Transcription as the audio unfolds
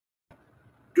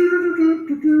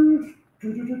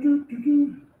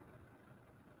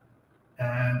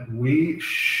And we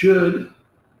should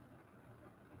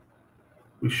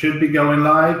be going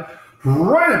live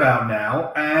right about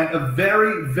now. And a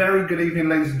very, very good evening,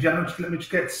 ladies and gentlemen. Let me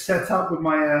just get set up with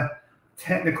my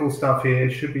technical stuff here.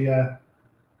 It should be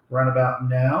right about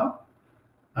now.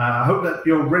 I hope that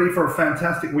you're ready for a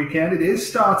fantastic weekend. It is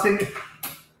starting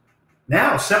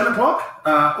now, 7 o'clock.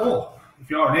 Or if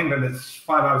you are in England, it's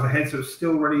 5 hours ahead, so it's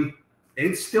still ready.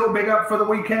 It's still big up for the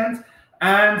weekend.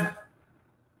 And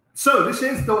so this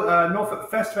is the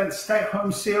Norfolk Festevents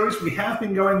Stay-At-Home Series. We have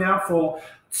been going now for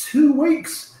 2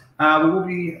 weeks. We will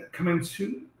be coming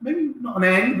to maybe not an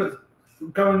end, but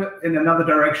going in another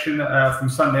direction from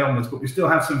Sunday onwards. But we still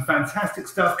have some fantastic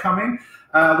stuff coming.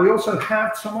 We also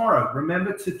have tomorrow.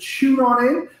 Remember to tune on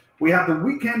in. We have the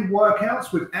weekend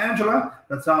workouts with Angela.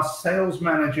 That's our sales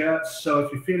manager. So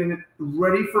if you're feeling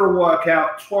ready for a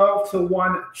workout, 12 to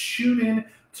 1, tune in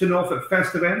to Norfolk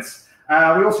Festevents.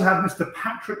 We also have Mr.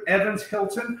 Patrick Evans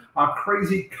Hilton, our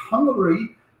crazy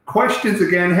culinary questions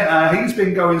again. He's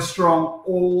been going strong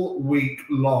all week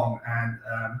long. And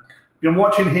been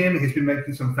watching him. He's been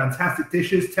making some fantastic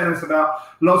dishes, telling us about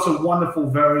lots of wonderful,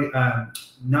 very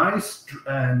nice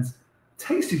and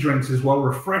tasty drinks as well,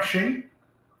 refreshing.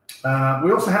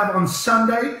 We also have on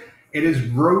Sunday, it is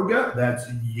Roga, that's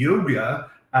yoga,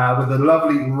 with the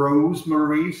lovely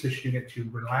Rosemary, so she can get you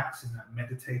relaxed in that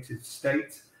meditative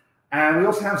state. And we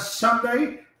also have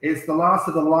Sunday, it's the last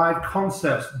of the live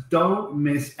concerts. Don't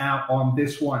miss out on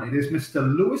this one. It is Mr.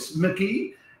 Lewis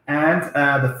McGee and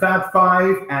the Fab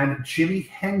Five and Jimi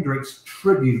Hendrix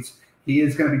tribute. He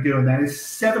is going to be doing that. It's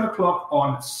 7 o'clock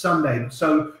on Sunday.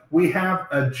 So we have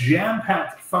a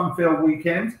jam-packed, fun-filled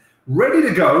weekend ready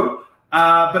to go.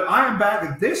 But I am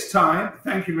back this time.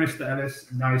 Thank you, Mr.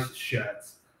 Ellis. Nice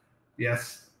shirts.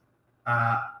 Yes,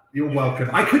 you're welcome.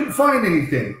 I couldn't find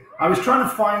anything. I was trying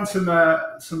to find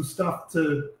some stuff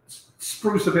to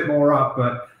spruce a bit more up,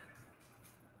 but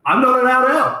I'm not allowed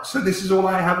out. So this is all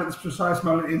I have at this precise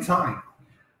moment in time.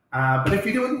 But if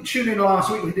you didn't tune in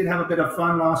last week, we did have a bit of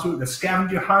fun last week. The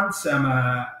scavenger hunts.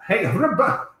 Hey,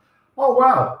 Roberta. Oh,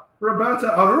 wow.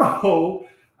 Roberta Arojo.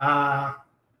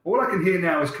 All I can hear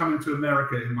now is Coming to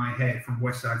America in my head from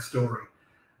West Side Story.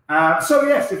 So,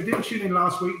 yes, if you didn't tune in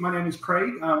last week, my name is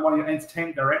Craig. I'm one of your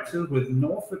entertainment directors with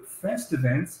Norfolk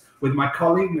Festevents, with my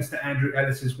colleague, Mr. Andrew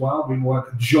Ellis, as well. We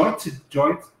work joint to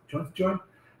joint,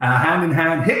 hand in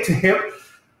hand, hip to hip,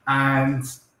 and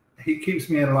he keeps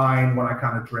me in line when I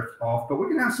kind of drift off. But we're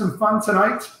going to have some fun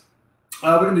tonight.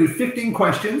 We're going to do 15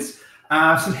 questions,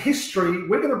 some history.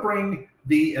 We're going to bring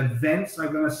the events,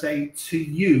 I'm going to say, to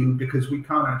you, because you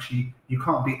can't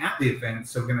be at the event,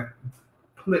 so we're going to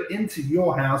pull it into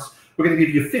your house. We're going to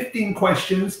give you 15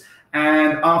 questions,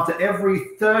 and after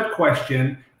every third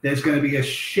question, there's going to be a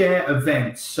share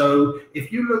event. So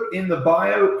if you look in the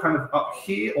bio, kind of up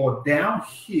here or down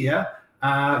here,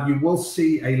 you will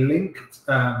see a linked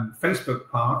Facebook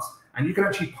part, and you can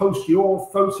actually post your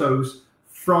photos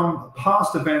from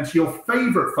past events, your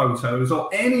favorite photos, or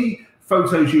any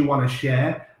photos you want to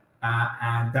share,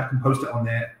 and that can post it on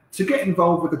there to get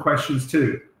involved with the questions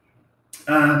too.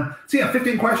 So yeah,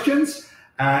 15 questions.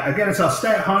 Again, it's our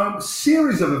stay-at-home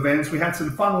series of events. We had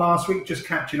some fun last week, just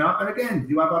catching up. And again,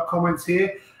 you have our comments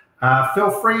here. Feel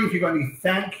free if you've got any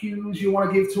thank yous you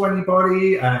want to give to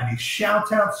anybody, any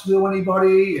shout-outs to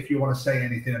anybody, if you want to say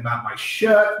anything about my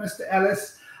shirt, Mr.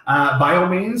 Ellis, by all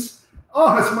means.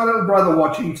 Oh, it's my little brother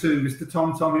watching too, Mr.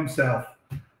 Tom himself.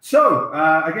 So,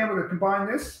 again, we're going to combine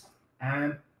this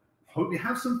and hope you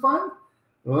have some fun.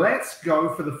 Let's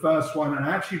go for the first one. And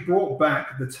I actually brought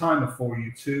back the timer for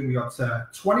you too. We got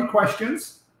 20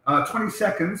 questions, 20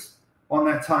 seconds on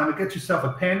that timer. Get yourself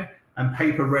a pen and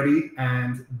paper ready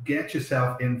and get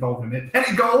yourself involved in it.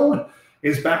 Penny Gold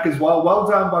is back as well. Well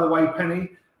done, by the way,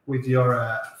 Penny, with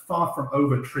your Far From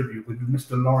Over tribute with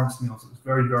Mr. Lawrence Niels. It was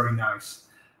very, very nice.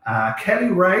 Kelly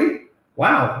Ray,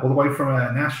 wow, all the way from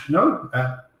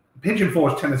Pigeon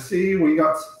Forge, Tennessee. We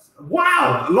got,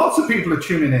 wow, lots of people are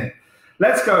tuning in.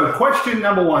 Let's go. Question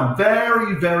number one.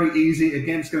 Very, very easy.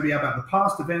 Again, it's going to be about the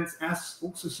past events, as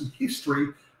also some history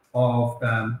of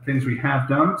things we have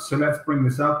done. So let's bring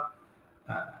this up.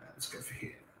 Let's go for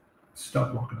here.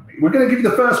 Stop blocking me. We're going to give you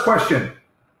the first question.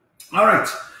 All right.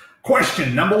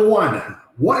 Question number one.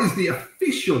 What is the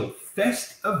official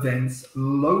Festevents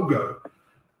logo?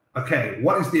 Okay,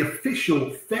 what is the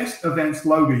official Festevents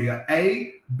logo? You got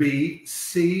A, B,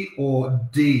 C, or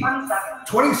D? 20 seconds.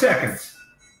 20 seconds.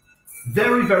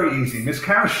 Very, very easy. Miss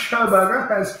Karen Scherberger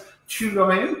has tuned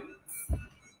on in.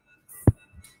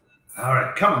 All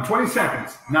right, come on, 20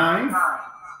 seconds. 9,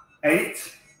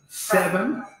 8,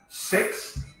 7,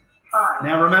 6.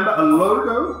 Now remember, a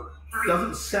logo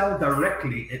doesn't sell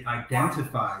directly, it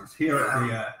identifies. Here at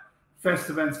the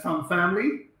Festevents Fun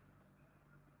family.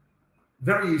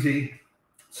 Very easy.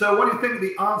 So what do you think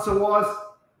the answer was?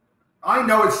 I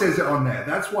know it says it on there.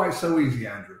 That's why it's so easy,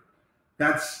 Andrew.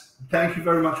 Thank you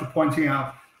very much for pointing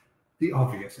out the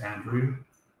obvious, Andrew.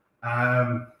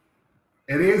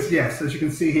 It is, yes, as you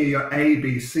can see here, your A,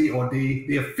 B, C, or D.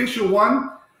 The official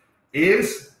one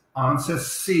is answer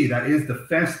C. That is the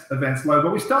Festevents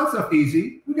logo. We started off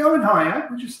easy. We're going higher.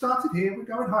 We just started here. We're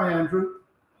going higher, Andrew.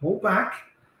 Hold back.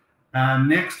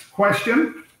 Next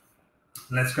question.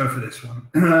 Let's go for this one.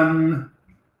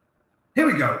 Here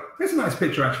we go. Here's a nice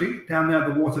picture, actually, down there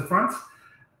at the waterfront.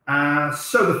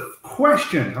 So the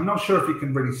question, I'm not sure if you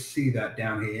can really see that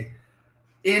down here.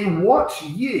 In what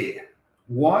year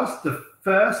was the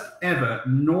first ever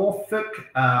Norfolk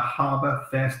Harbour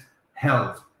Fest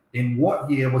held? In what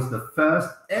year was the first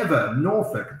ever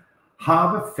Norfolk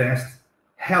Harbour Fest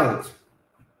held?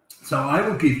 So I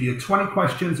will give you 20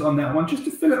 questions on that one, just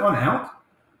to fill it on out.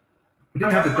 We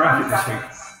don't have the graphic this week.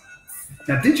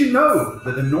 Now, did you know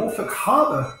that the Norfolk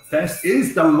Harbour Fest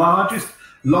is the largest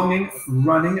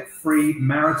running free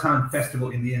maritime festival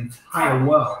in the entire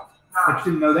world? But you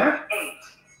didn't know that?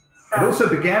 It also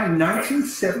began in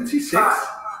 1976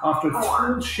 after a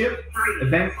tall ship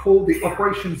event called the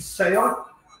Operation Sail,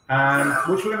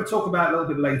 which we're going to talk about a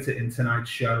little bit later in tonight's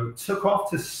show, took off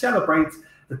to celebrate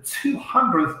the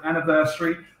 200th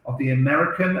anniversary of the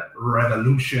American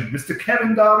Revolution. Mr.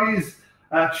 Kevin Darby's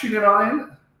tuning on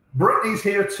in. Brittany's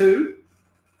here too.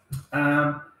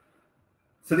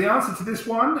 So the answer to this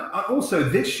one, also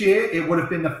this year, it would have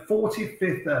been the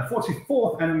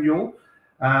 44th annual,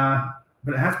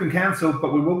 but it has been cancelled,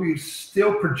 but we will be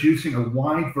still producing a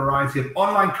wide variety of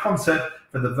online content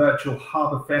for the virtual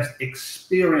Harbour Fest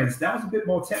experience. That was a bit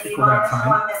more technical that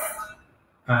time.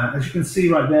 As you can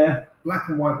see right there, black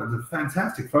and white, that was a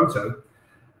fantastic photo.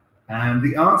 And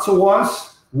the answer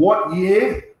was, what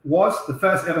year was the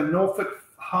first ever Norfolk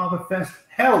Harbour Fest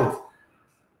held?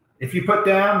 If you put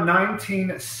down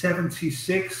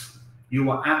 1976,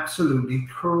 you are absolutely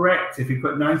correct. If you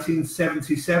put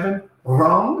 1977,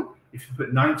 wrong. If you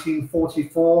put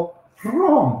 1944,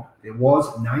 wrong. It was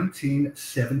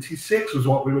 1976 was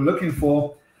what we were looking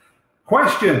for.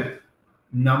 Question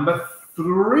number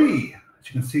 3. As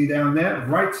you can see down there,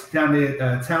 right down near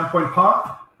Town Point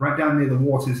Park, right down near the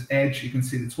water's edge. You can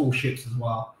see the tall ships as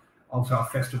well. Also our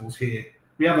festivals here.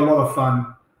 We have a lot of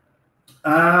fun.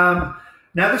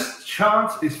 Now this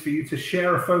chance is for you to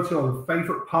share a photo of the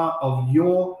favorite part of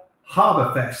your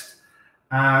Harbour Fest.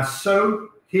 So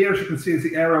here, as you can see, is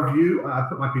the aerial view. I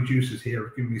put my producers here,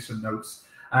 have given me some notes.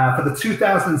 For the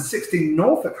 2016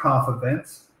 Norfolk Harbour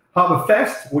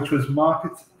Fest, which was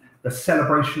marked the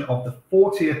celebration of the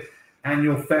 40th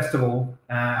annual festival.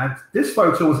 And this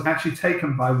photo was actually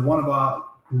taken by one of our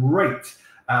great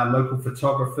local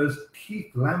photographers,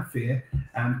 Keith Lamphere,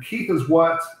 and Keith has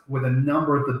worked with a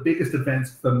number of the biggest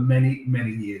events for many,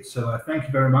 many years. So thank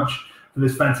you very much for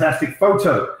this fantastic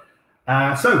photo.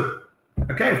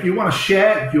 Okay, if you want to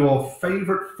share your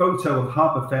favorite photo of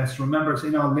Harbour Fest, remember it's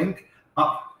in our link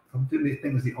up. I'm doing the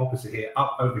things the opposite here,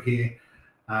 up over here.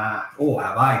 Or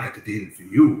have I got to do it for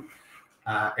you?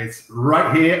 It's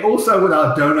right here, also with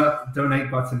our donate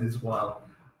button as well.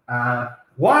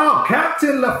 Wow,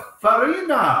 Captain La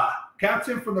Farina,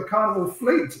 Captain from the Carnival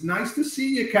Fleet. Nice to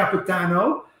see you,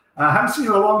 Capitano. Haven't seen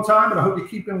you in a long time, but I hope you're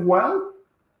keeping well.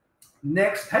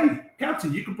 Next, hey,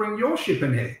 Captain, you can bring your ship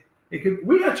in here.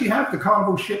 We actually have the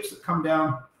Carnival ships that come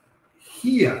down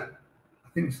here. I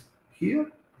think it's here.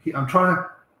 I'm trying to,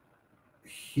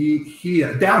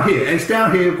 down here. It's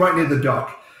down here, right near the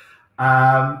dock.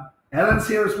 Ellen's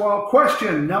here as well.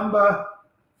 Question number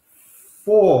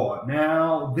 4.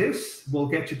 Now, this will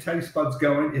get your taste buds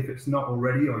going if it's not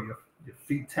already, or your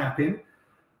feet tapping.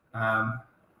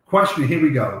 Question, here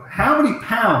we go. How many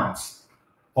pounds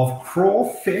of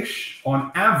crawfish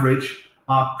on average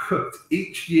are cooked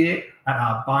each year at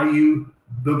our Bayou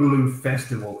Boogaloo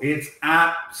Festival? It's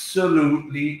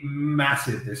absolutely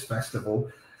massive, this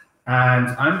festival. And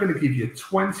I'm going to give you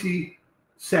 20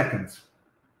 seconds.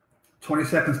 20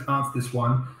 seconds to answer this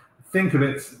one. Think of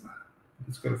it.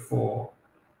 Let's go for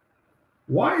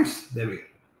wise. There we go.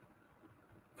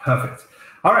 Perfect.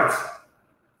 All right.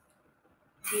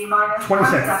 20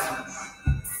 seconds.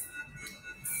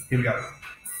 Here we go.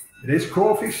 It is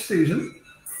crawfish season.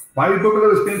 Bayou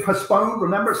Boogaloo has been postponed.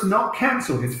 Remember, it's not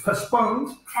cancelled. It's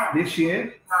postponed this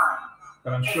year.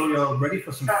 But I'm sure you're ready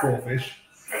for some crawfish.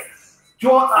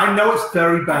 Joel, I know it's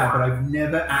very bad, but I've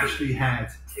never actually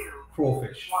had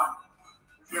crawfish.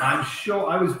 I'm sure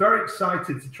I was very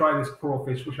excited to try this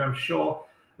crawfish, which I'm sure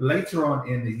later on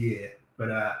in the year. But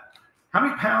how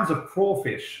many pounds of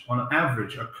crawfish on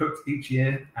average are cooked each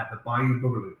year at the Bayou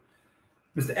Boogaloo?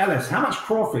 Mr. Ellis, how much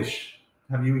crawfish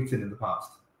have you eaten in the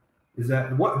past? Is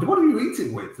that what do you eat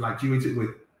it with? Like, do you eat it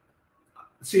with?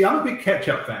 See, I'm a big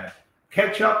ketchup fan.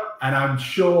 Ketchup, and I'm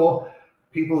sure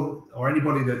people or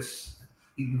anybody that's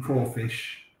eaten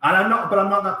crawfish, and I'm not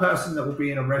that person that will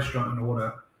be in a restaurant and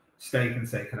order steak and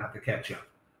say, "Can I have the ketchup?"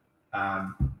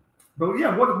 But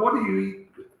yeah, what do you eat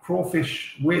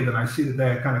crawfish with? And I see that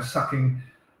they're kind of sucking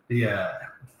the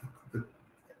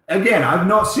again, I've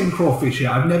not seen crawfish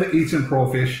yet. I've never eaten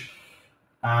crawfish.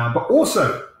 But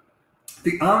also,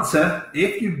 the answer,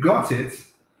 if you got it,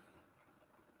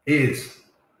 is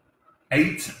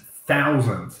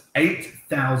 8,000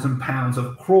 pounds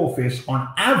of crawfish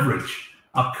on average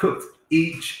are cooked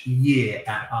each year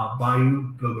at our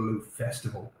Bayou Boogaloo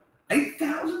Festival.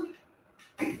 8,000?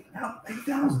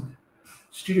 8,000.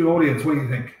 Studio audience, what do you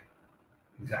think?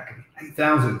 Exactly,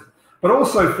 8,000. But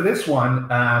also for this one,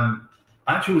 I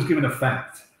actually was given a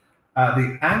fact.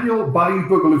 The annual Bayou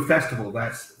Boogaloo Festival,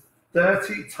 that's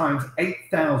 30 times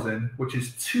 8,000, which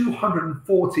is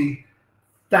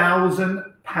 240,000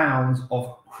 pounds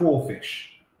of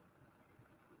crawfish.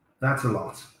 That's a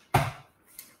lot.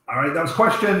 All right, that was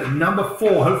question number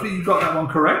 4. Hopefully you got that one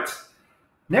correct.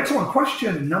 Next one,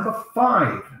 question number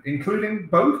 5, including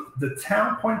both the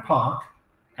Town Point Park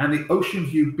and the Ocean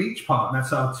View Beach Park.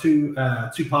 That's our two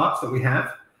parks that we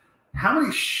have. How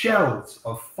many shells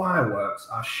of fireworks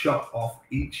are shot off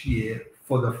each year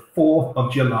for the 4th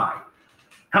of July?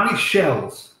 How many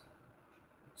shells?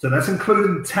 So that's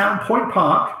including Town Point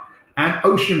Park and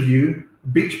Ocean View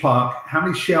Beach Park. How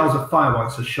many shells of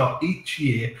fireworks are shot each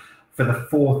year for the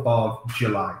 4th of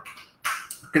July?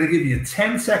 I'm going to give you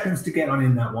 10 seconds to get on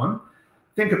in that one.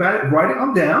 Think about it. Write it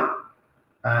on down.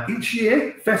 Each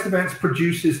year, Festevents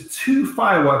produces 2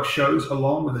 fireworks shows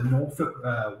along with the Norfolk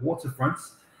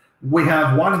waterfronts. We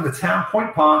have one in the Town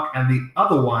Point Park, and the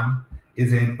other one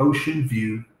is in Ocean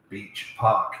View Beach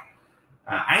Park.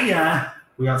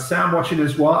 We got Sam watching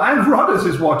as well, and Rodders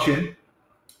is watching.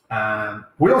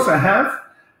 We also have,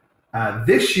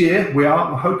 this year, we're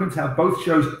hoping to have both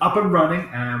shows up and running,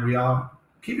 and we are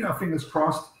keeping our fingers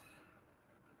crossed,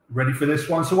 ready for this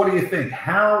one. So what do you think?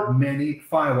 How many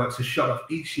fireworks are shot off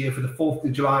each year for the 4th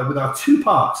of July with our 2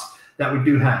 parks that we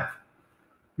do have?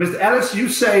 Mr. Ellis, you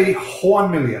say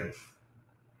 1 million.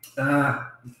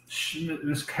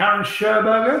 Ms. Karen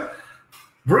Scherberger,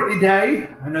 Brittany Day,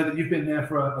 I know that you've been there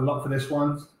for a lot for this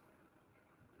one.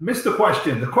 Missed the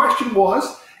question. The question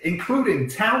was, including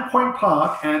Town Point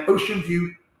Park and Ocean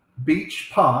View Beach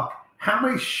Park, how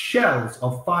many shells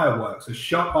of fireworks are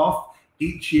shot off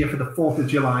each year for the 4th of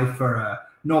July for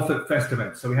Norfolk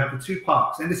Festevents? So we have the 2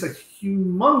 parks, and it's a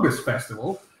humongous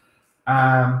festival,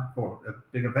 or a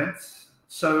big event.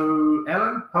 So,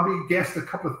 Ellen, probably guessed a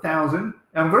couple of thousand.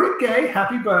 And very gay,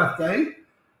 happy birthday.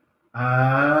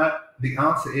 The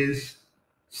answer is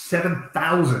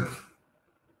 7,000.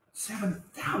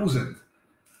 7,000.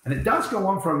 And it does go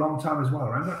on for a long time as well,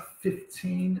 around about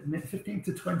 15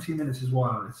 to 20 minutes as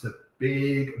well. It's a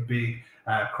big, big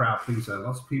crowd pleaser.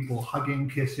 Lots of people hugging,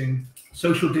 kissing,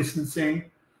 social distancing.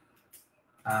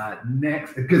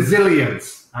 Next,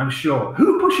 gazillions, I'm sure.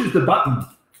 Who pushes the button?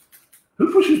 Who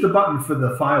pushes the button for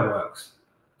the fireworks?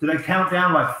 Do they count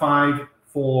down like 5,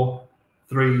 4,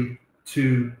 3,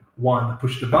 2, 1,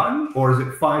 push the button? Or is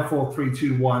it 5, 4, 3,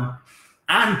 2, 1,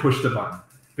 and push the button?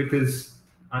 Because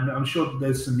I'm sure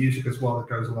there's some music as well that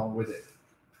goes along with it.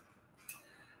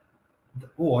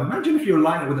 Oh, imagine if you're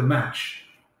lighting it with a match.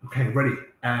 Okay, ready.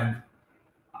 And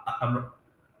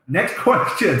next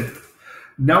question.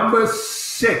 Number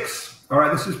 6. All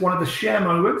right, this is one of the share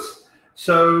moments.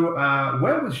 So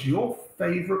where was your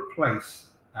favorite place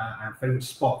and favorite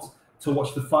spot to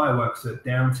watch the fireworks at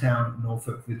downtown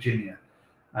Norfolk, Virginia?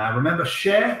 Remember,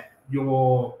 share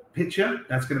your picture.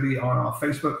 That's going to be on our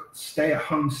Facebook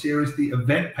Stay-At-Home Series, the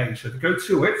event page. So to go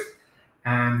to it,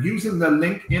 and using the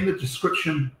link in the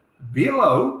description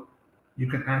below, you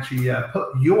can actually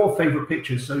put your favorite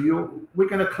pictures. So we're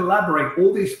going to collaborate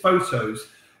all these photos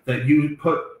that you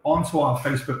put onto our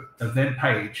Facebook event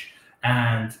page.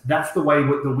 And that's the way that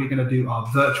we're going to do our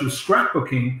virtual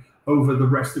scrapbooking over the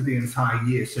rest of the entire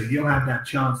year. So you'll have that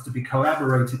chance to be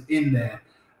collaborated in there.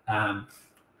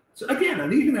 So again,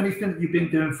 and even anything that you've been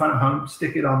doing fun at home,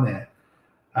 stick it on there.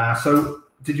 So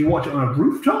did you watch it on a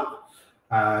rooftop?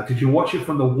 Did you watch it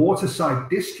from the Waterside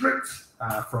District,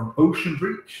 from Ocean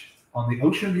Beach, on the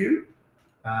Ocean View?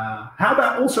 How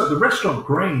about also the restaurant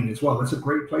Grain as well? That's a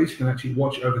great place. You can actually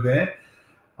watch it over there.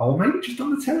 Or maybe just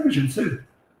on the television too.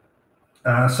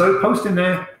 So post in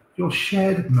there your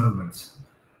shared moments.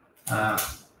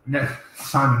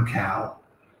 Simon Cowell.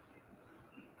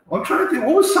 I'm trying to think,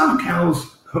 what was Simon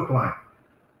Cowell's hook line?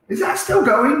 Is that still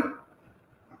going?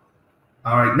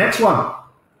 All right, next one.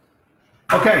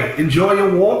 Okay, enjoy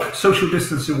your walk. Social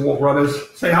distancing walk, brothers.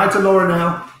 Say hi to Laura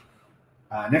now.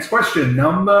 Next question,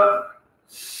 number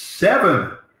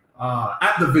 7.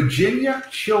 At the Virginia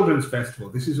Children's Festival.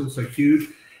 This is also huge.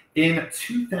 In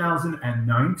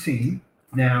 2019,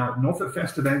 now, Norfolk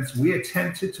Festevents, we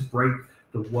attempted to break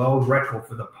the world record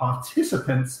for the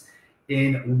participants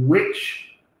in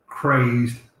which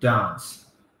crazed dance?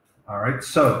 All right,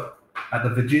 so at the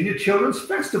Virginia Children's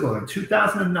Festival in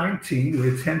 2019, we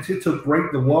attempted to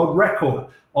break the world record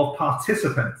of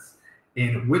participants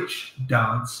in which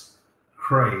dance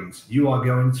craze? You are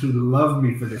going to love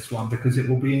me for this one because it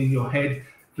will be in your head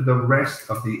for the rest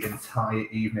of the entire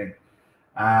evening.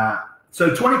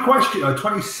 So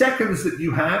 20 seconds that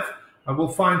you have, I will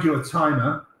find you a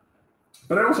timer.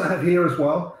 But I also have here as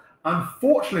well,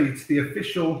 unfortunately, it's the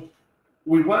official,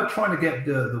 we were trying to get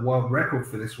the world record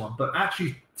for this one, but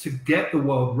actually to get the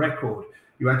world record,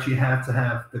 you actually have to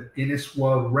have the Guinness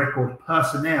World Record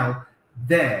personnel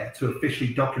there to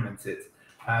officially document it.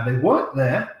 They weren't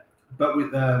there, but we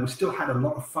still had a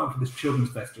lot of fun for this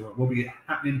children's festival. It will be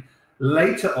happening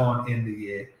later on in the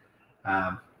year.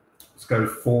 Let's go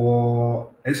for,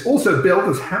 it's also billed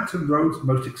as Hampton Road's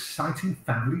most exciting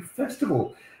family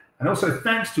festival. And also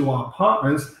thanks to our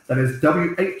partners, that is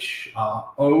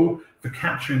WHRO, for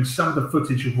capturing some of the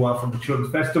footage as well from the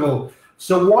Children's Festival.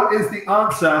 So what is the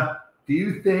answer, do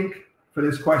you think, for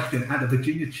this question? At the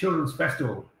Virginia Children's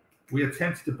Festival, we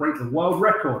attempted to break the world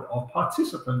record of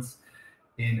participants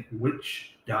in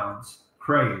which dance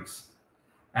craze?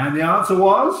 And the answer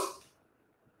was,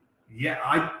 yeah,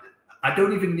 I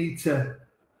don't even need to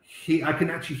hear, I can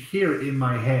actually hear it in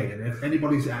my head. And if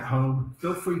anybody's at home,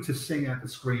 feel free to sing at the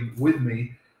screen with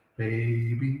me.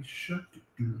 Baby shark,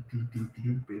 do do do do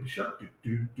do, baby shark, do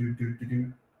do do do do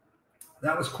do.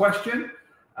 That was question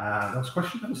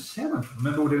number 7.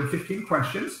 Remember, we're doing 15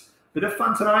 questions. Bit of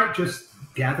fun tonight, just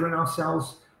gathering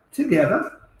ourselves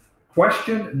together.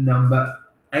 Question number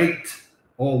 8.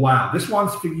 Oh wow, this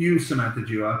one's for you, Samantha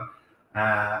Dewar,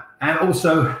 and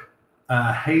also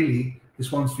Haley.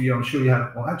 This one's for you. I'm sure you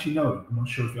have. Well, actually, no. I'm not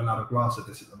sure if you're allowed a glass of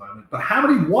this at the moment. But how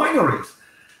many wineries,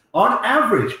 on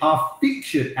average, are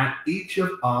featured at each of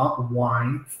our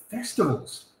wine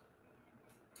festivals?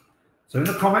 So in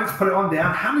the comments, put it on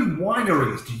down. How many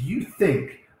wineries do you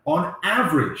think, on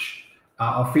average,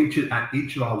 are featured at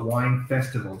each of our wine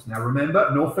festivals? Now, remember,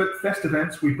 Norfolk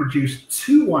Festevents, we produce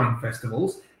 2 wine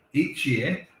festivals each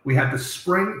year. We have the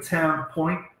Springtown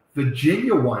Point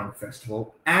Virginia Wine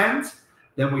Festival, and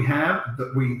then we have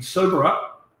we sober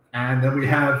up, and then we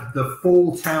have the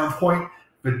Fall Town Point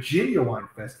Virginia Wine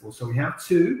Festival. So we have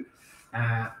 2.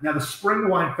 Now the Spring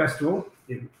Wine Festival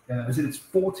is in its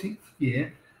 14th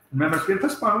year. Remember, it's been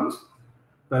postponed,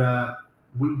 but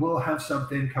we will have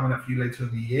something coming up for you later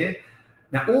in the year.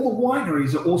 Now, all the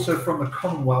wineries are also from the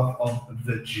Commonwealth of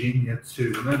Virginia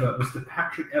too. Remember, Mr.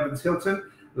 Patrick Evans Hilton,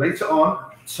 later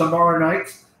on, tomorrow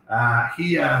night,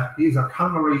 he is a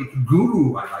culinary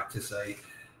guru, I like to say.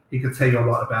 He could tell you a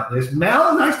lot about this.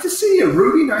 Mel, nice to see you.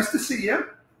 Rudy, nice to see you.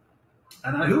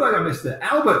 And who I missed there?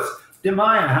 Albert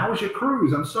DeMaya, how was your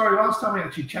cruise? I'm sorry, last time we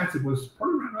actually chatted was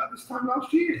probably around about this time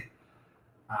last year.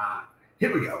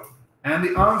 Here we go. And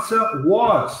the answer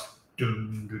was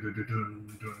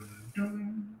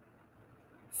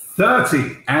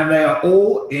 30. And they are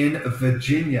all in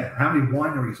Virginia. How many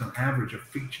wineries on average are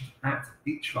featured at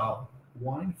each of our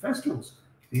wine festivals?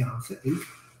 The answer is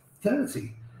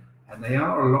 30. And they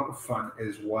are a lot of fun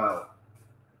as well.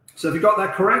 So if you got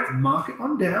that correct, mark it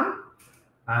on down.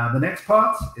 The next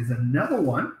part is another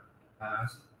one.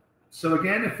 So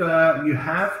again, if you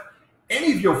have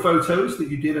any of your photos that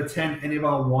you did attend any of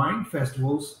our wine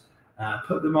festivals,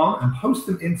 put them on and post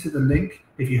them into the link.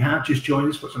 If you have just joined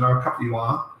us, which I know a couple of you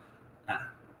are.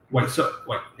 Wait,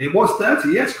 it was 30.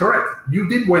 Yes, correct. You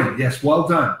did win. Yes, well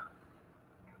done.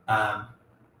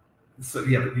 So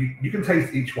yeah, but you can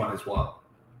taste each one as well.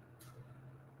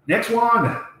 Next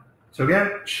one. So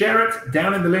again, share it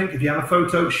down in the link. If you have a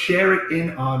photo, share it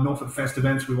in our Norfolk Fest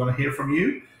events. We want to hear from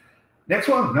you. Next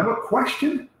one, number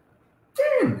question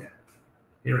 10.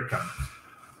 Here it comes.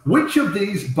 Which of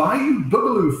these Bayou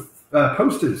Boogaloo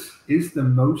posters is the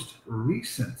most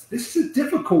recent? This is a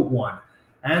difficult one.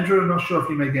 Andrew, I'm not sure if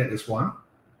you may get this one.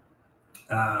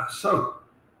 So,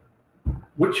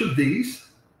 which of these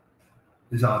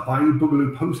our Bayou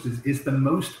Boogaloo posters is the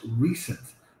most recent?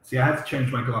 See, I had to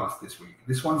change my glass this week.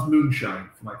 This one's moonshine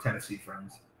for my Tennessee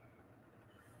friends.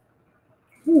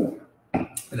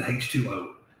 the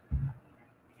H2O.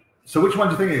 So which one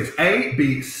do you think it is? A,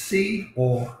 B, C,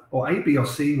 or A, B, or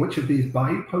C? Which of these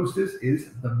Bayou posters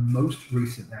is the most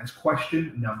recent? That's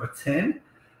question number 10.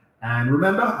 And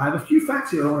remember, I have a few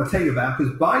facts here I want to tell you about,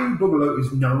 because Bayou Boogaloo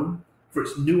is known for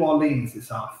its New Orleans.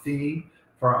 It's our theme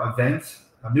for our events.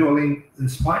 Our New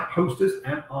Orleans-inspired posters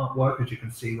and artwork, as you can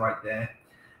see right there.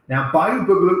 Now, Bayou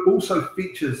Boogaloo also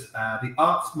features the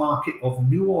arts market of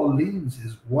New Orleans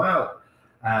as well.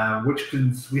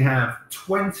 We have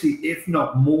 20, if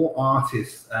not more,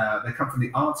 artists. They come from the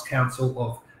Arts Council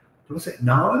of, what's it,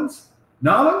 Narlands?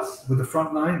 Narlands, with the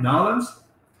front line, Narlands.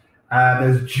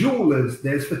 There's jewelers,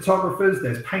 there's photographers,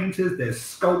 there's painters, there's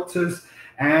sculptors,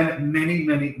 and many,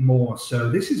 many more. So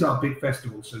this is our big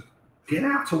festival. So get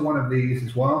out to one of these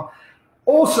as well.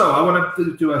 Also, I want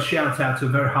to do a shout out to a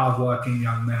very hardworking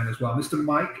young man as well, Mr.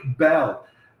 Mike Bell.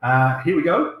 Here we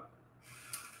go.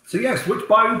 So yes, which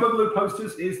Bayou Boogaloo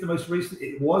posters is the most recent?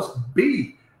 It was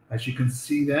B, as you can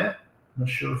see there. I'm not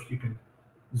sure if you can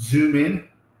zoom in,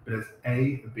 but it's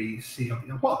A, B, C.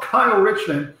 Well, Kyle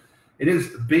Richland, it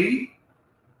is B.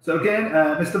 So again,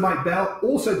 Mr. Mike Bell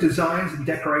also designs and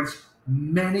decorates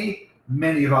many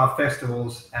of our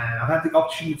festivals, and I've had the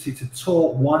opportunity to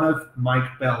tour one of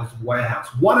Mike Bell's warehouse,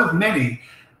 one of many,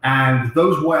 and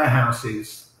those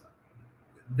warehouses,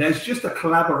 there's just a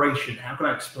collaboration. How can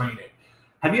I explain it?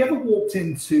 Have you ever walked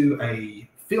into a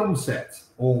film set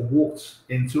or walked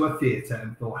into a theater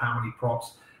and thought, how many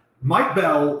props? Mike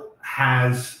Bell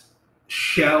has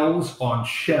shelves on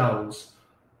shelves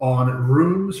on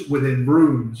rooms within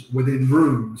rooms within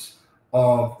rooms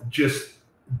of just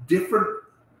different,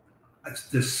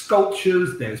 there's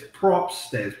sculptures, there's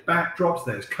props, there's backdrops,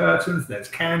 there's curtains, there's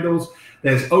candles,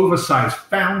 there's oversized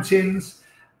fountains,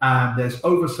 there's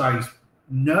oversized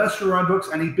nursery rhyme books,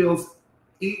 and he builds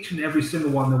each and every single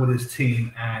one with his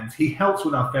team, and he helps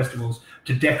with our festivals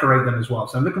to decorate them as well.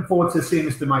 So I'm looking forward to seeing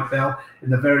Mr. Mike Bell in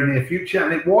the very near future.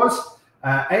 And it was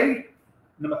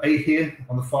number A here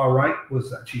on the far right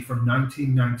was actually from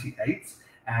 1998,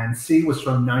 and C was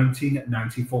from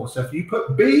 1994. So if you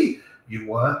put B, you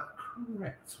were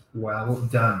correct. Well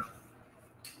done.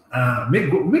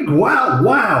 Miguel,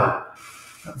 wow.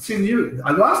 I've seen you.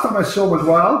 Last time I saw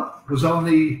Miguel was on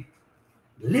the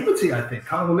Liberty, I think.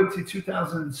 Carnival Liberty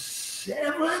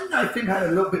 2007. I think I had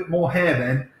a little bit more hair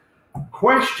then.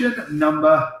 Question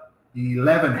number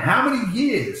 11. How many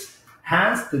years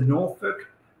has the Norfolk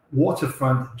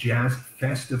Waterfront Jazz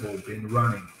Festival been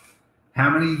running? How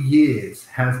many years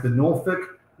has the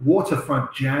Norfolk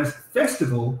Waterfront Jazz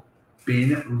Festival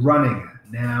been running?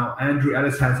 Now, Andrew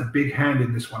Ellis has a big hand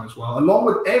in this one as well, along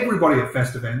with everybody at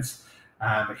Festevents.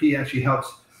 He actually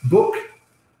helps book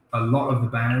a lot of the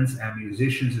bands and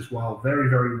musicians as well. Very,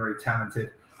 very, very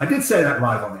talented. I did say that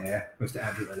live on air, Mr.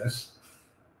 Andrew Ellis.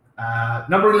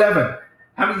 Number 11.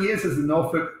 How many years has the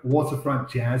Norfolk Waterfront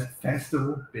Jazz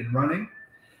Festival been running?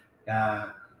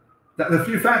 A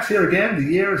few facts here again.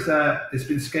 The year is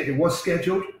it was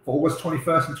scheduled for August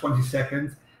 21st and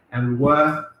 22nd, and we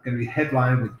were going to be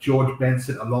headlining with George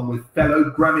Benson, along with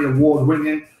fellow Grammy Award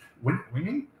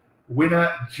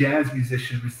winner jazz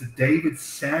musician Mr. David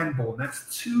Sanborn.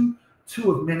 That's two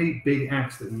of many big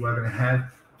acts that we were going to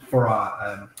have for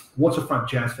our Waterfront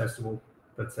Jazz Festival.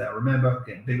 But remember,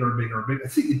 getting bigger and bigger and bigger.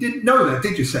 See, you didn't know that,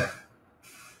 did you, Sam?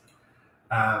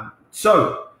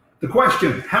 So the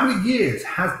question: how many years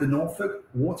has the Norfolk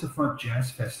Waterfront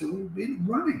Jazz Festival been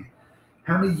running?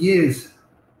 How many years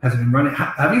has it been running?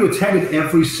 Have you attended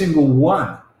every single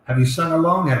one? Have you sung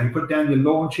along? Have you put down your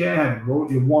lawn chair? Have you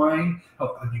rolled your wine?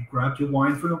 Have you grabbed your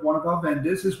wine from one of our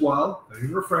vendors as well? Very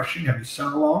refreshing. Have you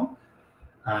sung along?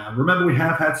 Remember, we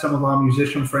have had some of our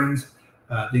musician friends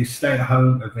these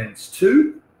stay-at-home events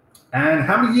too. And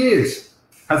how many years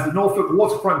has the Norfolk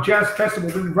Waterfront Jazz Festival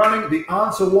been running? The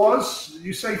answer was,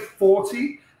 you say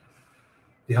 40?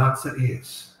 The answer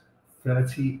is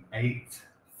 38.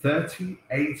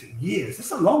 38 years.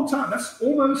 That's a long time. That's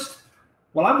almost...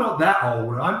 Well, I'm not that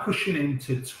old. I'm pushing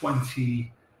into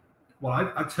 20.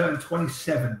 Well, I turn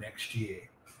 27 next year.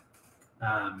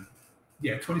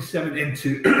 27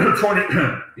 into 20.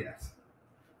 Yes.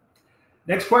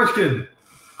 Next question.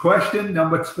 Question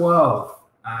number 12.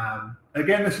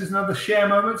 Again, this is another share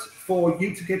moment for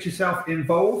you to get yourself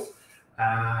involved.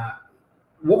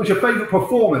 What was your favorite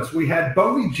performance? We had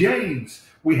Boney James.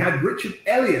 We had Richard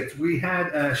Elliott. We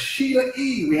had Sheila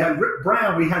E. We had Rick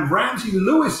Brown. We had Ramsey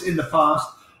Lewis in the past.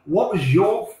 What was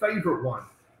your favorite one?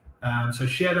 So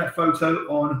share that photo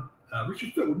on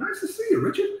Richard Phil. Nice to see you,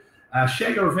 Richard. Share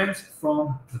your events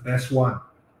from the best one.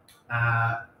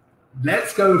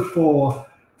 Let's go for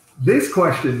this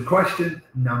question. Question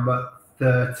number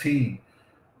 13.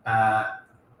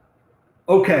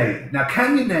 Okay, now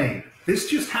can you name, this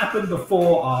just happened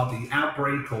before the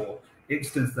outbreak or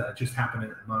instance that are just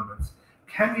happening at the moment.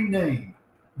 Can you name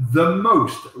the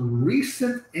most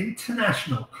recent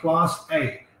international Class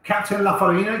A? Captain La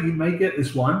Farina, you may get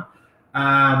this one.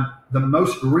 The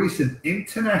most recent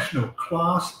international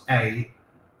Class A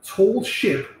tall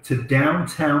ship to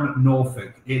downtown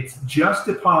Norfolk. It's just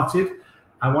departed.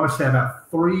 I want to say about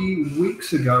 3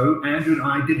 weeks ago. Andrew and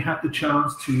I did have the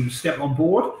chance to step on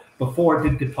board before it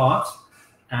did depart.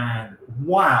 And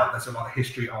wow, there's a lot of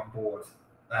history on board.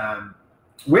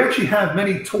 We actually have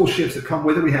many tall ships that come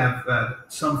with it. We have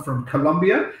some from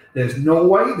Colombia, there's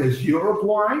Norway, there's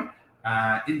Uruguay,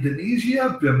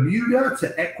 Indonesia, Bermuda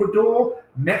to Ecuador,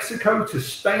 Mexico to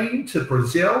Spain to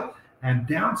Brazil, and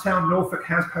downtown Norfolk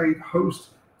has paid host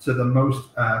to the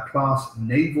most class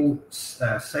naval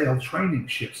sail training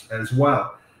ships as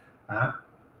well.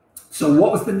 So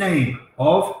what was the name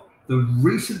of the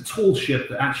recent tall ship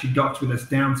that actually docked with us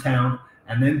downtown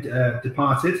and then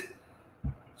departed?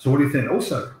 So what do you think?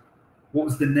 Also, what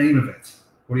was the name of it?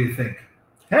 What do you think?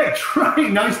 Hey, Trey,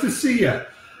 nice to see you.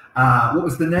 What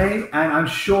was the name? And I'm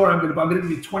sure I'm going to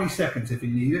give you 20 seconds if you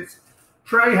need it.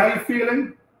 Trey, how you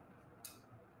feeling?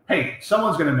 Hey,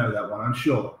 someone's going to know that one, I'm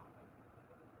sure.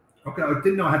 Okay, I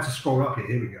didn't know I had to scroll up here.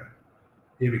 Here we go.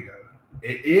 Here we go.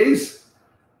 It is.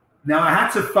 Now, I had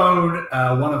to phone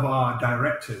one of our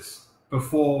directors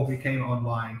before we came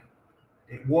online.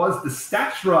 It was the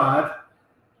Stadtrad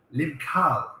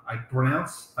Limkal. I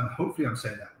pronounce, and hopefully I'm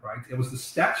saying that right. It was the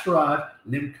Stadtrad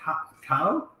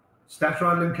Limkal.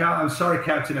 Stadtrad Limkal. I'm sorry,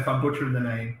 Captain, if I'm butchering the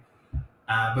name.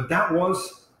 But that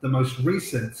was the most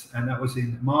recent, and that was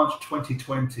in March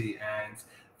 2020. And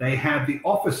they had the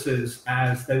officers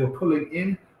as they were pulling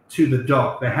in to the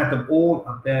dock. They had them all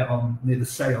up there near the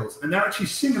sails, and they're actually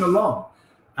singing along.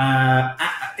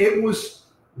 It was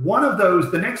one of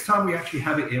those. The next time we actually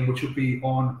have it in, which will be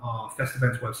on our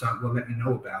Festevents website, we'll let you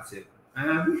know about it.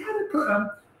 And we had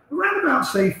around about,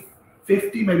 say,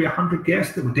 50, maybe 100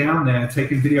 guests that were down there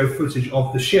taking video footage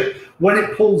of the ship when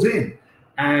it pulls in.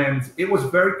 And it was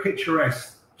very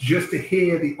picturesque just to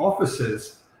hear the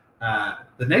officers,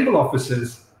 the naval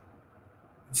officers,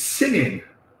 singing.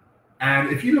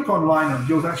 And if you look online,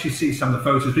 you'll actually see some of the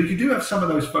photos. But if you do have some of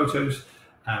those photos,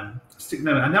 stick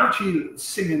them in. And they're actually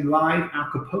singing live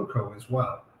Acapulco as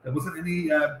well. There wasn't any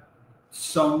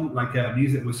song like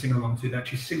music we're singing along to. They're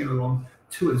actually singing along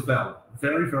to it as well.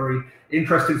 Very, very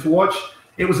interesting to watch.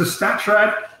 It was a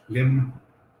Stadtrad Limkal.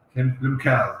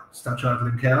 Stadtrad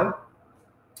Limkal.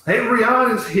 Hey,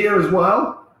 Rihanna is here as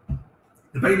well.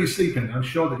 The baby's sleeping. I'm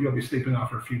sure that you'll be sleeping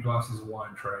after a few glasses of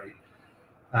wine, Trey.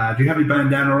 Do you have your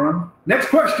bandana on? Next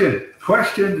question.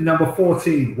 Question number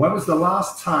 14. When was the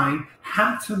last time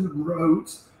Hampton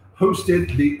Roads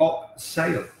hosted the op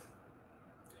sale?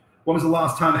 When was the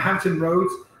last time Hampton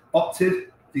Roads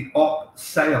opted the op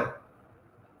sale?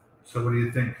 So what do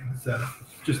you think?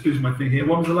 Just losing my thing here.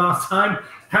 When was the last time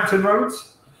Hampton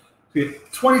Roads?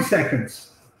 20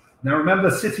 seconds. Now remember,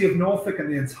 City of Norfolk and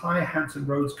the entire Hampton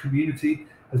Roads community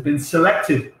has been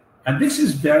selected. And this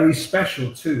is very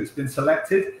special too. It's been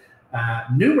selected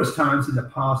numerous times in the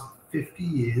past 50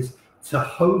 years to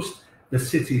host the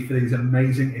city for these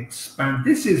amazing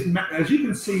This is, as you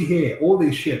can see here, all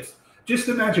these ships. Just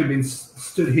imagine being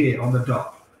stood here on the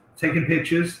dock, taking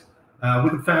pictures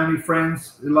with the family,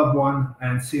 friends, loved one,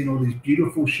 and seeing all these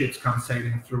beautiful ships come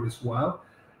sailing through as well.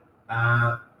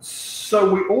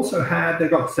 So we also had, they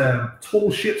got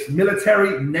tall ships,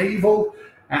 military, naval,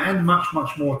 and much,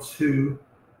 much more too.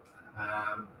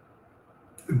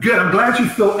 Good. I'm glad you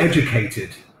feel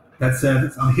educated.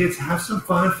 I'm here to have some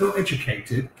fun and feel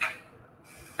educated.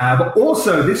 But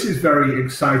also, this is very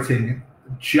exciting.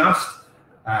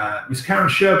 Ms. Karen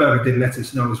Scherberger did let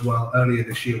us know as well earlier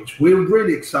this year, which we're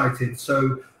really excited.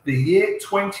 So the year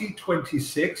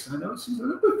 2026, I know this is a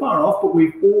little bit far off, but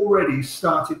we've already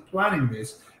started planning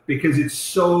this because it's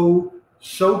so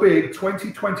big.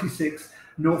 2026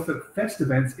 Norfolk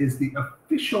Festevents is the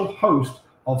official host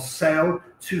of Sail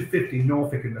 250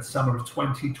 Norfolk in the summer of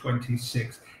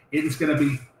 2026. It is going to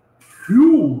be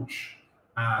huge.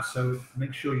 So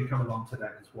make sure you come along to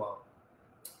that as well.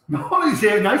 Molly's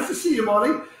here. Nice to see you,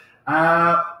 Molly.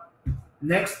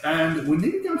 Next, and we're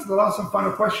nearly down to the last and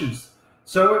final questions.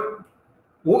 So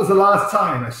what was the last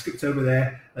time, I skipped over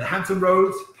there, that Hampton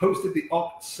Roads hosted the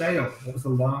op sale? What was the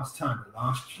last time? The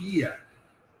last year.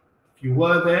 If you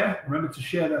were there, remember to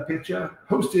share that picture.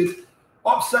 Hosted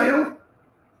op sale.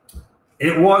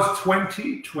 It was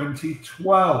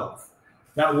 2012.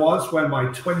 That was when my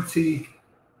 28th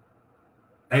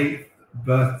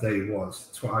birthday was.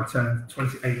 I turned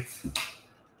 28.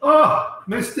 Oh,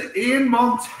 Mr. Ian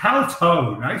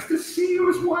Montalto, nice to see you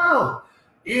as well.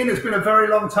 Ian, it's been a very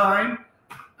long time.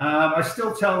 I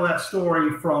still tell that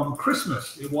story from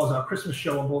Christmas. It was our Christmas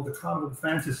show on board the Carnival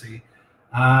Fantasy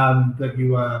that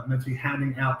you were meant to be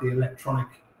handing out the electronic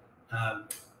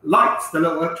lights, the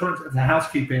little electronics of the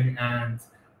housekeeping, and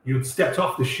you had stepped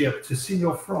off the ship to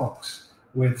Senior Frogs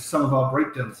with some of our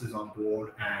breakdancers on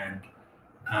board. And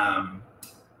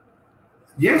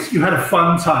yes, you had a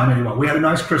fun time anyway. We had a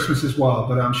nice Christmas as well,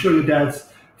 but I'm sure your dad's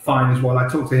fine as well. I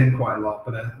talked to him quite a lot,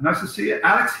 but nice to see you.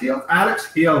 Alex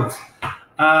Hills.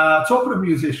 Talking of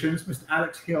musicians, Mr.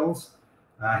 Alex Hills,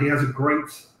 he has a great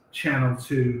channel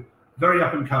too, very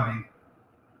up and coming.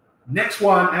 Next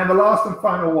one, and the last and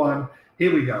final one,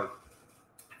 here we go.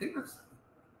 I think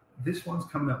this one's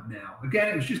coming up now. Again,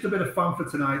 it was just a bit of fun for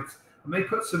tonight. I may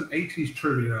put some 80s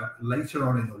trivia later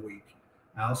on in the week,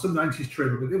 some 90s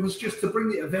trivia, but it was just to bring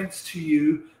the events to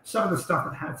you, some of the stuff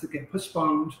that had to get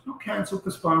postponed, not cancelled,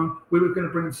 postponed. We were going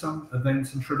to bring some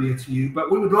events and trivia to you,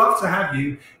 but we would love to have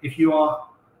you if you are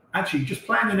actually just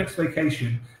plan your next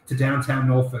vacation to downtown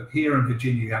Norfolk. Here in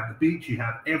Virginia, you have the beach, you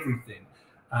have everything.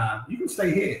 You can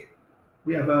stay here.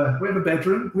 We have a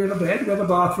bedroom, we have a bed, we have a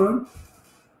bathroom.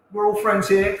 We're all friends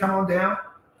here. Come on down.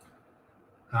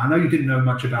 I know you didn't know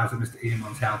much about it, Mr. Ian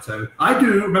Montalto. I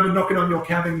do remember knocking on your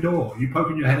cabin door. You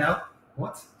poking your head out?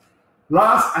 What?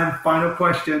 Last and final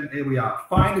question. Here we are.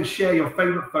 Find and share your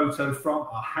favorite photo from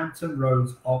our Hampton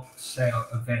Roads off sale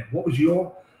event. What was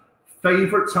your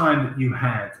favorite time that you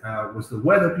had? Was the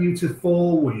weather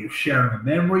beautiful? Were you sharing a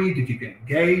memory? Did you get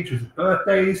engaged? Was it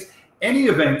birthdays? Any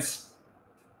events?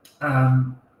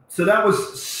 So that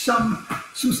was some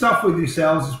stuff with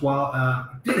yourselves as well.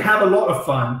 Did have a lot of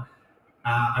fun.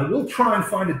 I will try and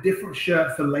find a different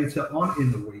shirt for later on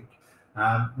in the week.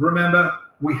 Remember,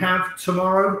 we have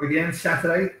tomorrow, again,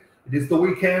 Saturday. It is the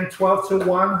weekend, 12 to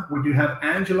 1. We do have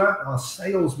Angela, our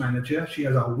sales manager. She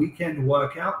has our weekend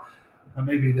workout. I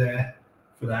may be there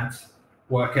for that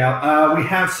workout. We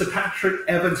have Sir Patrick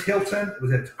Evans Hilton. It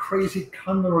was a crazy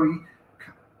culinary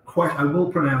question. I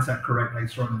will pronounce that correct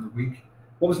later on in the week.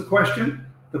 What was the question?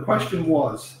 The question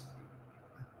was,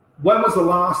 when was the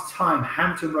last time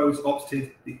Hampton Roads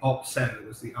opted the op sale?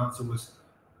 The answer was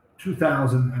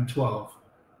 2012.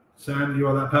 Sam, you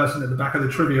are that person at the back of the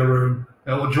trivia room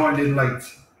that joined in late.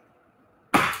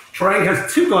 Trey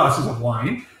has 2 glasses of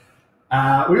wine.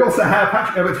 We also have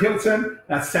Patrick Evans Hilton.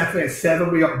 That's Saturday at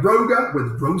 7. We got Roga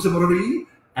with Rosa Marie.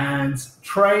 And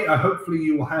Trey, hopefully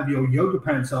you will have your yoga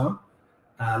pants on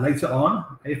later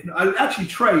on. If actually,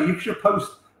 Trey, you should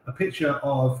post a picture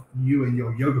of you in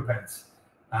your yoga pants.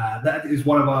 That is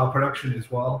one of our production as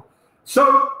well.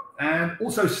 So, and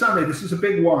also Sunday, this is a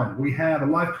big one. We have a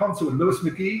live concert with Lewis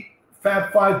McGee,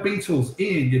 Fab Five Beatles.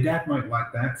 Ian, your dad might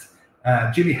like that.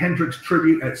 Jimi Hendrix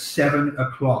tribute at 7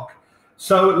 o'clock.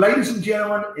 So, ladies and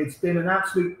gentlemen, it's been an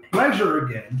absolute pleasure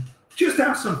again. Just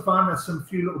have some fun. That's some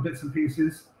few little bits and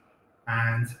pieces.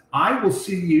 And I will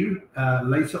see you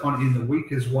later on in the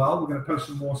week as well. We're going to post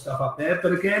some more stuff up there.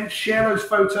 But again, share those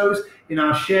photos in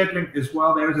our shared link as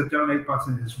well. There is a donate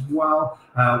button as well.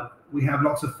 We have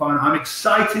lots of fun. I'm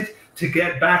excited to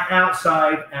get back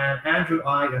outside. And Andrew,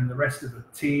 I, and the rest of the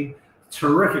team,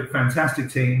 terrific, fantastic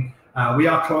team. We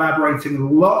are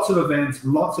collaborating lots of events,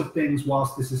 lots of things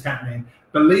whilst this is happening.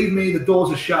 Believe me, the doors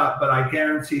are shut, but I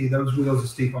guarantee those wheels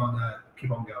will keep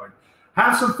on going.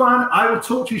 Have some fun. I will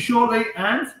talk to you shortly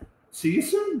and see you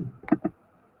soon.